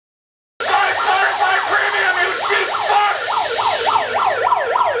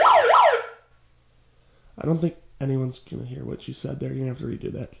I don't think anyone's gonna hear what you said there. You're gonna have to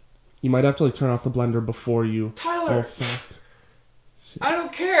redo that. You might have to like turn off the blender before you... Tyler! Oh, fuck. I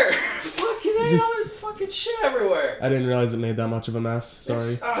don't care! Fucking hell, there's fucking shit everywhere! I didn't realize it made that much of a mess.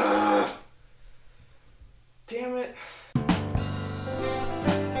 Sorry. Damn it.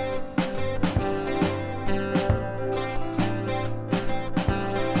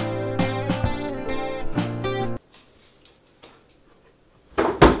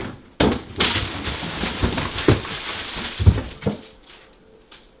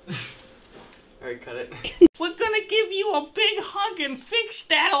 Alright, cut it. We're gonna give you a big hug and fix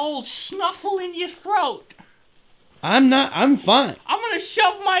that old snuffle in your throat. I'm fine. I'm gonna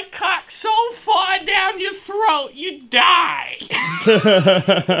shove my cock so far down your throat, you die.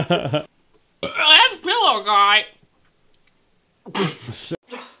 That's Pillow Guy.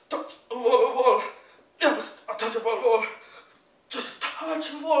 Just touch a volleyball. Just touch a volleyball. Just touch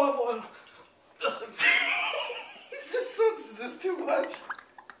a volleyball. Is this too much?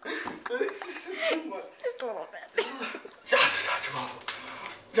 This is too much. Just a little bit. Just touch a volleyball.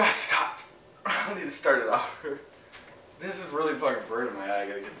 Just touch. I need to start it off. This is really fucking burning my eye. I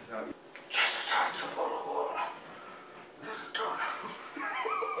gotta get this out. Just touch a volleyball. Just touch.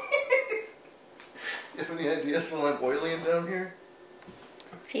 You have any ideas while I'm boiling down here?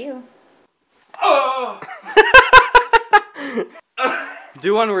 A few. Oh!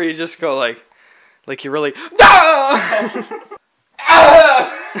 Do one where you just go like you really. Ah!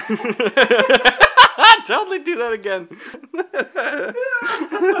 Ah! Totally do that again.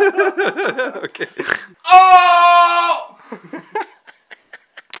 Okay. Oh!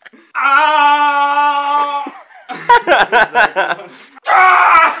 Ah!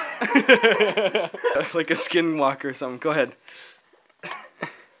 Ah! Like a skinwalker or something. Go ahead.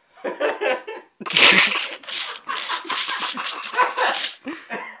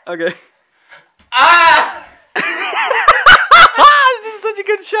 Okay. Ah! This is such a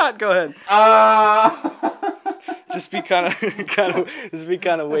good shot. Go ahead. Just be kind of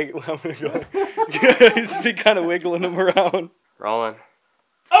wiggling. Just be kind of wiggling them around. Rolling.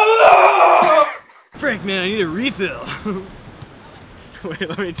 Frank, man, I need a refill. Wait,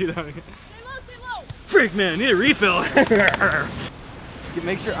 let me do that again. Frank, man, I need a refill.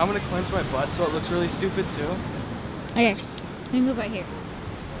 Make sure I'm gonna clench my butt so it looks really stupid too. Okay, let me move right here.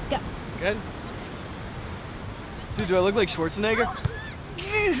 Go. Good. Dude, do I look like Schwarzenegger?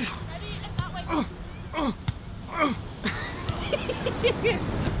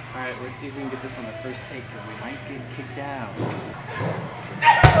 Alright, let's see if we can get this on the first take, because we might get kicked out.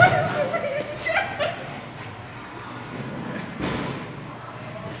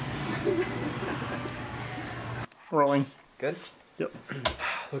 Rolling. Good? Yep.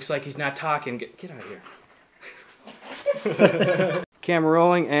 Looks like he's not talking. Get out of here. Camera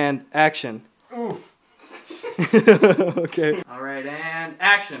rolling and action. Oof. Okay. Alright, and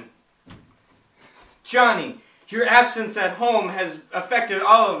action. Johnny, your absence at home has affected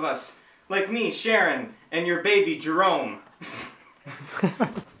all of us. Like me, Sharon, and your baby, Jerome.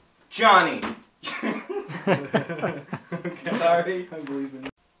 Johnny. Okay. Sorry. I believe in you.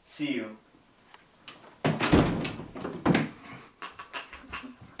 See you.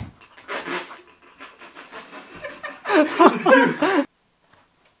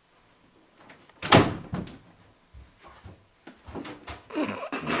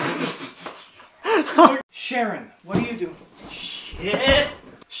 Sharon, what are you doing? Shit!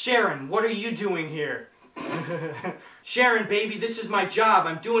 Sharon, what are you doing here? Sharon, baby, this is my job.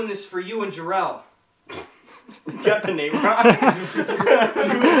 I'm doing this for you and Jarrell. You got the name wrong.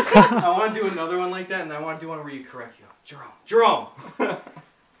 I want to do another one like that, and I want to do one where you correct you. Jerome.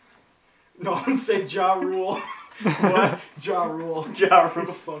 No one say Ja Rule. What? Ja Rule. Ja Rule.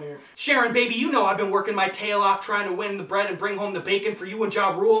 It's funnier. Sharon, baby, you know I've been working my tail off trying to win the bread and bring home the bacon for you and Ja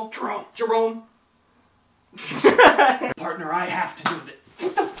Rule. Jerome. Partner, I have to do this.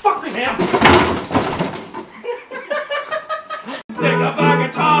 What the fuck in him? Pick up my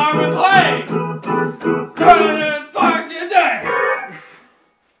guitar and play. Turn and fucking day.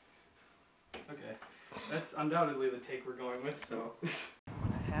 Okay, that's undoubtedly the take we're going with. So, I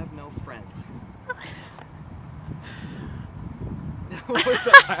have no friends. What was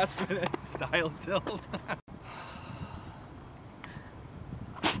that last minute style tilt?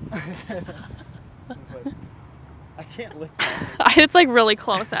 I can't lick that. It's like really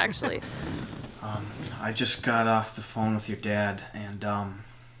close, actually. I just got off the phone with your dad, and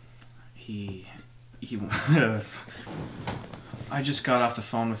he I just got off the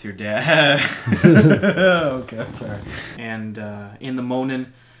phone with your dad. Okay, sorry. And in the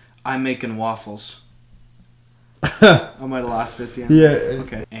morning, I'm making waffles. I might have lost it at the end. Yeah.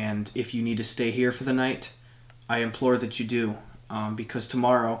 Okay. And if you need to stay here for the night, I implore that you do, because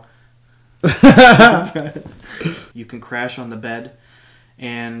tomorrow you can crash on the bed,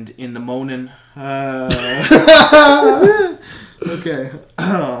 and in the moaning. Okay.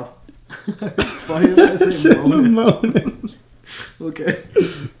 It's funny if I say moaning. Okay.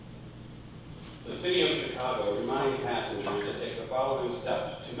 The City of Chicago reminds passengers to take the following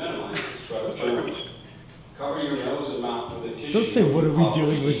steps to minimize the spread of germs. Cover your nose and mouth with a tissue. Don't say, what are we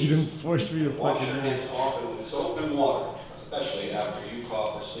doing? Like, you didn't force me to Wash fucking your hands often with soap and water, especially after you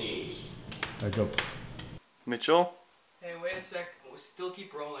cough or sneeze. I go. Mitchell? Hey, wait a sec. We'll still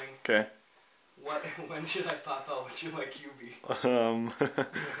keep rolling. Okay. What? When should I pop out? What should my cue be?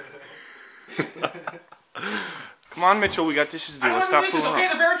 Come on, Mitchell, we got dishes to do. Let's stop fooling okay?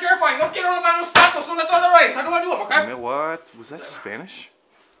 around. They're very terrifying. No quiero lavar los platos. Son de todos. I don't want to do them, okay? What? Was that Spanish?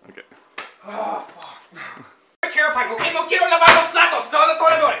 Okay. Oh, fuck. They're terrifying, okay? No quiero lavar los platos. Son de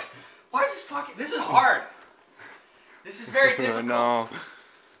todos. Why is this fucking... This is hard. This is very difficult. No.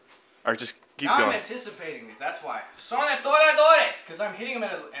 Alright, just keep now going. I'm anticipating it. That's why. Son de todos. Because I'm hitting them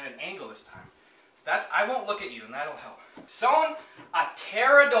at an angle this time. I won't look at you, and that'll help. Son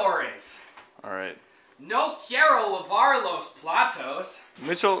aterradores. Alright. No quiero lavar los platos.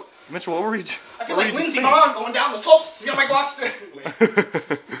 Mitchell, what were you I feel like Lindsay Vonn going down the slopes. You got my gloss.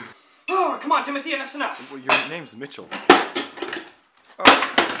 Oh, come on, Timothy, enough's enough. Well, your name's Mitchell.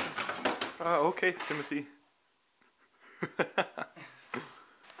 Okay, Timothy.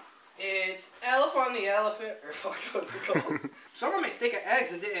 It's Elf on the Elephant, or fuck, what's it called? Someone made steak of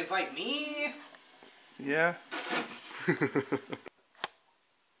eggs and didn't invite me. Yeah.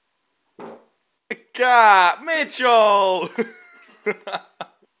 God, Mitchell!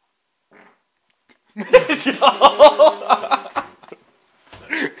 Mitchell!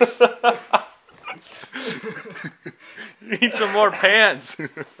 You need some more pants.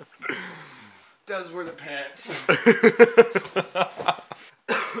 Those were the pants. That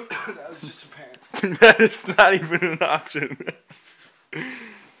was just some pants. That is not even an option.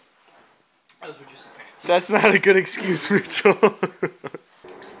 Those were just the pants. That's not a good excuse, Mitchell.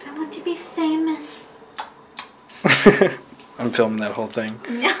 I want to be famous. I'm filming that whole thing.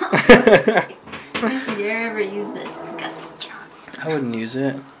 No. Don't you dare ever use this, Gus Johnson. I wouldn't use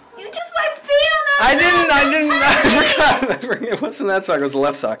it. You just wiped pee on that. I forgot. It wasn't that sock, it was the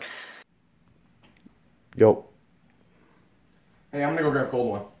left sock. Yo. Hey, I'm gonna go grab a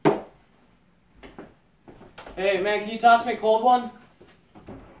cold one. Hey, man, can you toss me a cold one?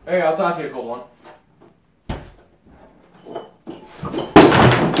 Hey, I'll toss you a cold one.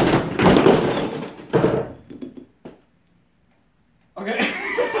 Okay.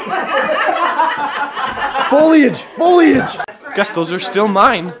 Foliage! Foliage! Gus, those are still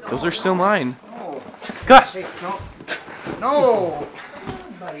mine. Those are still mine. Oh. Gus! Hey, no. No!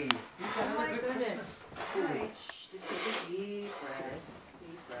 Buddy. Oh my goodness. Alright, just take a deep breath.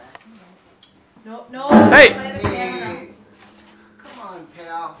 Deep breath. No, no. Hey! Hey. Come on,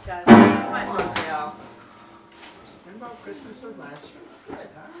 pal. Guys, Come on, pal. Remember how Christmas was last year? It was good,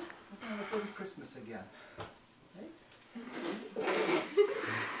 huh? We're gonna go to Christmas again.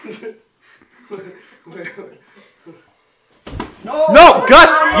 No,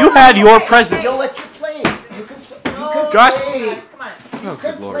 Gus! You had your presents! You'll let you play. You can Gus! play. guys, come on. Oh,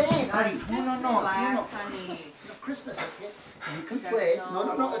 good lord. Play, buddy. Just No. relax, honey. Christmas, okay? You can Guys, play. no.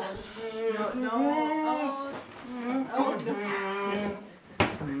 No. No. Oh. Oh, no.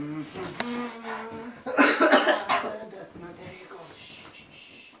 There you go. Shh.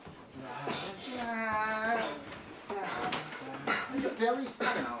 Your belly's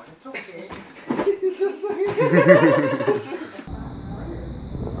sticking out. It's okay. It's just like...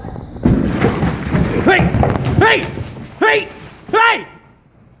 Hey!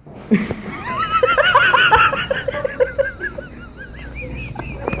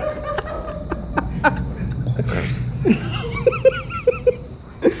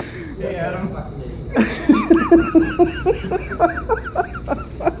 Hey, Adam.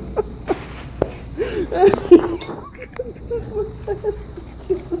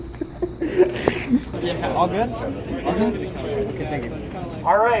 Yeah, all good? All good? Okay, thank you.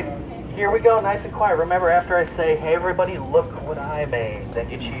 All right, here we go, nice and quiet. Remember, after I say, hey everybody, look what I made, then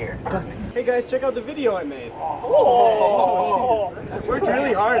you cheer. Hey guys, check out the video I made. Oh, I worked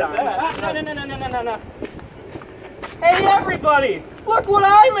really hard on it. No. Hey everybody, look what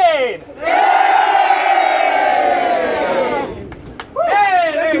I made!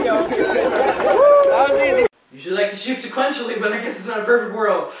 Hey, there you go. That was easy. Usually like to shoot sequentially, but I guess it's not a perfect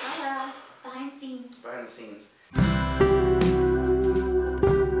world. Behind scenes. Behind the scenes.